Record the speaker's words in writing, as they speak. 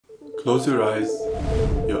Close your eyes.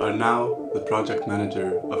 You are now the project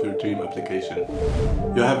manager of your dream application.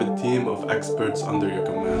 You have a team of experts under your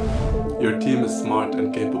command. Your team is smart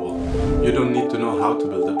and capable. You don't need to know how to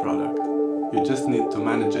build a product. You just need to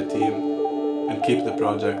manage a team and keep the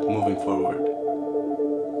project moving forward.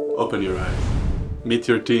 Open your eyes. Meet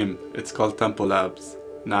your team. It's called Tempo Labs.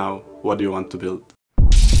 Now, what do you want to build?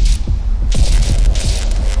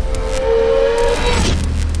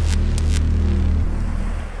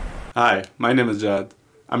 Hi, my name is Jad.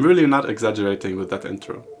 I'm really not exaggerating with that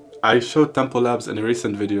intro. I showed Tempo Labs in a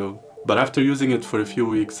recent video, but after using it for a few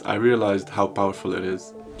weeks, I realized how powerful it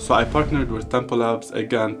is. So I partnered with Tempo Labs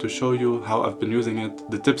again to show you how I've been using it,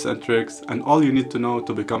 the tips and tricks, and all you need to know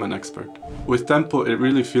to become an expert. With Tempo, it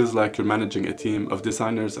really feels like you're managing a team of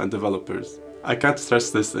designers and developers. I can't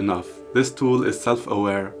stress this enough. This tool is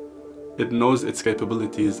self-aware. It knows its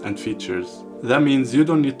capabilities and features. That means you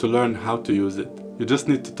don't need to learn how to use it. You just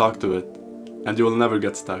need to talk to it, and you will never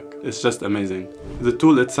get stuck. It's just amazing. The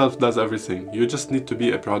tool itself does everything. You just need to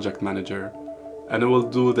be a project manager, and it will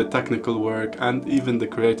do the technical work and even the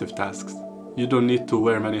creative tasks. You don't need to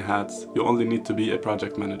wear many hats. You only need to be a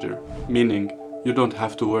project manager, meaning you don't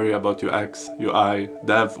have to worry about UX, UI,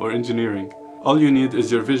 dev, or engineering. All you need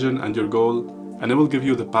is your vision and your goal, and it will give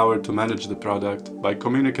you the power to manage the product by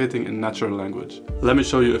communicating in natural language. Let me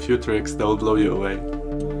show you a few tricks that will blow you away.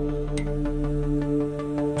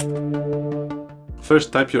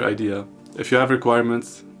 First, type your idea. If you have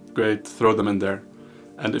requirements, great, throw them in there.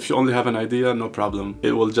 And if you only have an idea, no problem.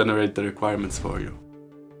 It will generate the requirements for you.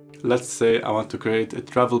 Let's say I want to create a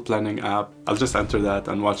travel planning app. I'll just enter that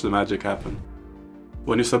and watch the magic happen.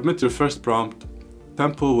 When you submit your first prompt,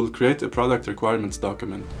 Tempo will create a product requirements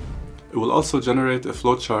document. It will also generate a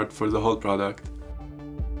flowchart for the whole product.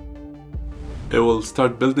 It will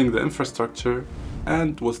start building the infrastructure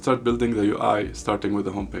and will start building the UI, starting with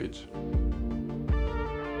the homepage.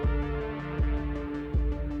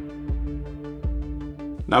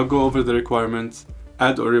 Now go over the requirements,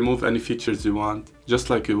 add or remove any features you want, just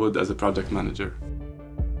like you would as a project manager.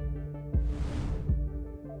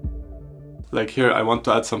 Like here, I want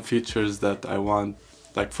to add some features that I want,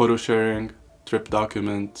 like photo sharing, trip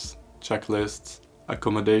documents, checklists,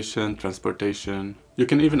 accommodation, transportation. You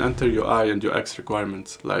can even enter UI and UX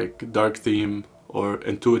requirements, like dark theme, or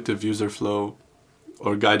intuitive user flow,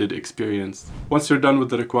 or guided experience. Once you're done with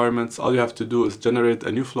the requirements, all you have to do is generate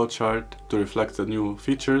a new flowchart to reflect the new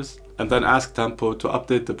features, and then ask Tempo to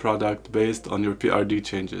update the product based on your PRD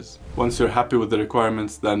changes. Once you're happy with the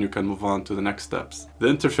requirements, then you can move on to the next steps. The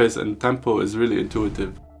interface in Tempo is really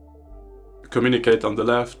intuitive. Communicate on the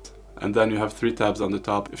left, and then you have 3 tabs on the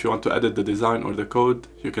top. If you want to edit the design or the code,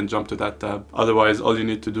 you can jump to that tab. Otherwise, all you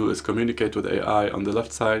need to do is communicate with AI on the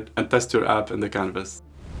left side and test your app in the canvas.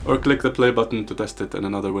 Or click the play button to test it in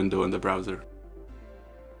another window in the browser.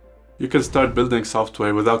 You can start building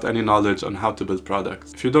software without any knowledge on how to build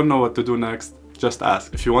products. If you don't know what to do next, just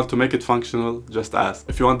ask. If you want to make it functional, just ask.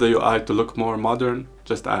 If you want the UI to look more modern,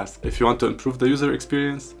 just ask. If you want to improve the user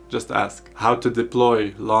experience, just ask. How to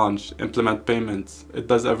deploy, launch, implement payments, it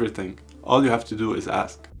does everything. All you have to do is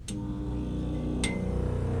ask.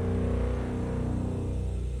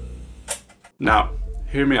 Now,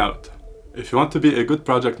 hear me out. If you want to be a good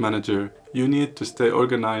project manager, you need to stay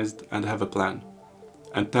organized and have a plan.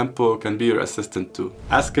 And Tempo can be your assistant too.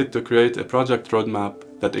 Ask it to create a project roadmap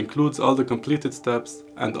that includes all the completed steps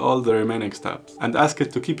and all the remaining steps. And ask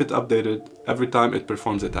it to keep it updated every time it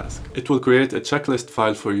performs a task. It will create a checklist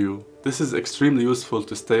file for you. This is extremely useful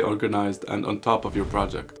to stay organized and on top of your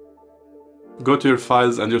project. Go to your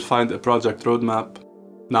files and you'll find a project roadmap.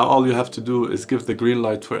 Now all you have to do is give the green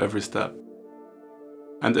light for every step.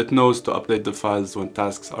 And it knows to update the files when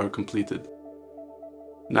tasks are completed.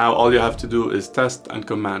 Now all you have to do is test and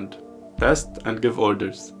command. Test and give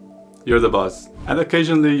orders. You're the boss. And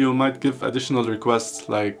occasionally you might give additional requests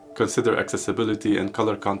like consider accessibility and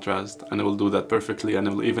color contrast, and it will do that perfectly, and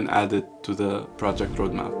it will even add it to the project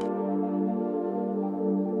roadmap.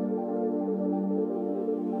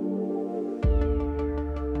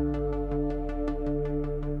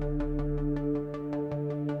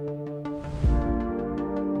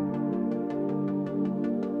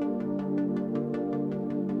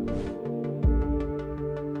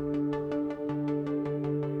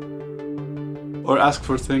 Or ask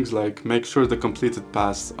for things like, make sure the completed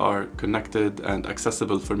paths are connected and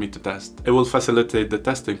accessible for me to test. It will facilitate the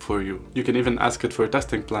testing for you. You can even ask it for a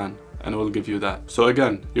testing plan, and it will give you that. So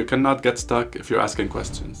again, you cannot get stuck if you're asking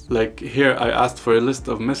questions. Like here, I asked for a list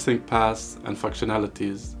of missing paths and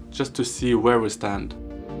functionalities, just to see where we stand.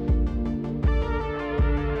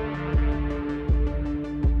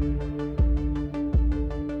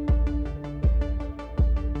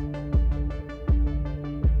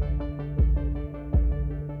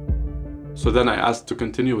 So then I asked to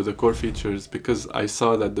continue with the core features because I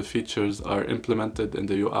saw that the features are implemented in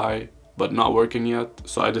the UI but not working yet.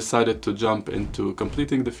 So I decided to jump into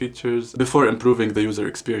completing the features before improving the user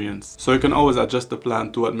experience. So you can always adjust the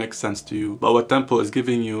plan to what makes sense to you, but what Tempo is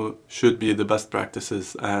giving you should be the best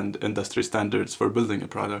practices and industry standards for building a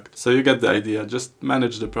product. So you get the idea, just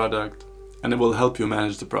manage the product and it will help you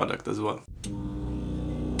manage the product as well.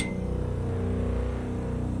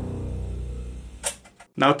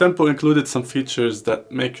 Now Tempo included some features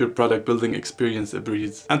that make your product building experience a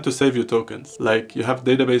breeze and to save you tokens. Like you have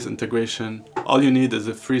database integration, all you need is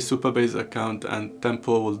a free Supabase account and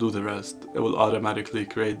Tempo will do the rest. It will automatically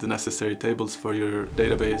create the necessary tables for your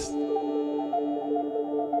database.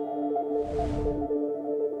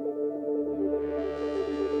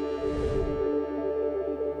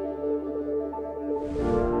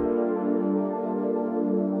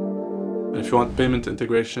 If you want payment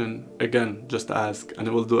integration, again, just ask and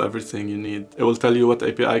it will do everything you need. It will tell you what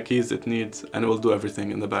API keys it needs and it will do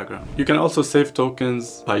everything in the background. You can also save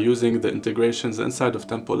tokens by using the integrations inside of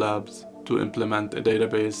Tempo Labs to implement a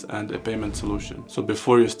database and a payment solution. So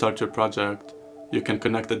before you start your project, you can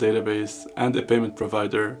connect a database and a payment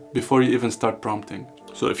provider before you even start prompting.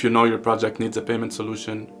 So if you know your project needs a payment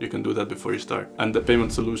solution, you can do that before you start. And the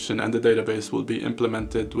payment solution and the database will be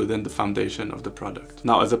implemented within the foundation of the product.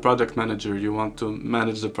 Now, as a project manager, you want to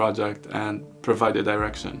manage the project and provide a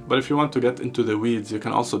direction. But if you want to get into the weeds, you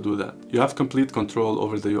can also do that. You have complete control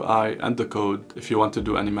over the UI and the code if you want to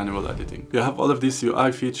do any manual editing. You have all of these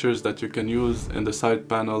UI features that you can use in the side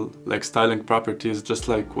panel, like styling properties, just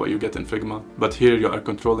like what you get in Figma. But here you are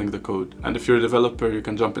controlling the code. And if you're a developer, you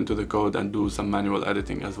can jump into the code and do some manual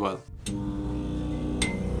editing as well.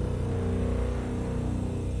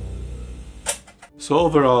 So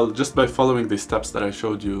overall, just by following these steps that I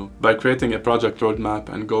showed you, by creating a project roadmap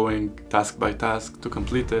and going task by task to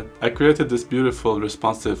complete it, I created this beautiful,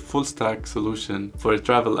 responsive, full-stack solution for a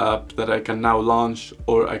travel app that I can now launch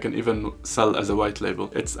or I can even sell as a white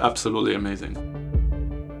label. It's absolutely amazing.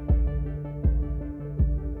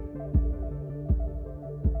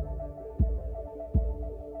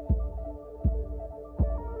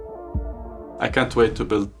 I can't wait to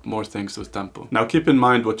build more things with Tempo. Now keep in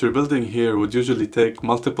mind what you're building here would usually take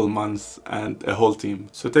multiple months and a whole team.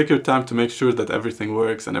 So take your time to make sure that everything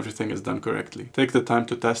works and everything is done correctly. Take the time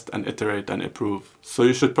to test and iterate and improve. So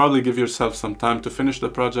you should probably give yourself some time to finish the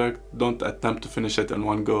project. Don't attempt to finish it in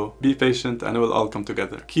one go. Be patient and it will all come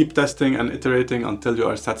together. Keep testing and iterating until you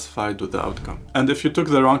are satisfied with the outcome. And if you took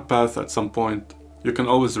the wrong path at some point, you can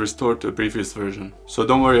always restore to a previous version. So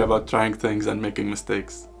don't worry about trying things and making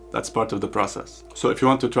mistakes. That's part of the process. So if you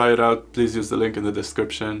want to try it out, please use the link in the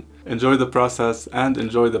description. Enjoy the process and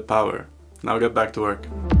enjoy the power. Now get back to work.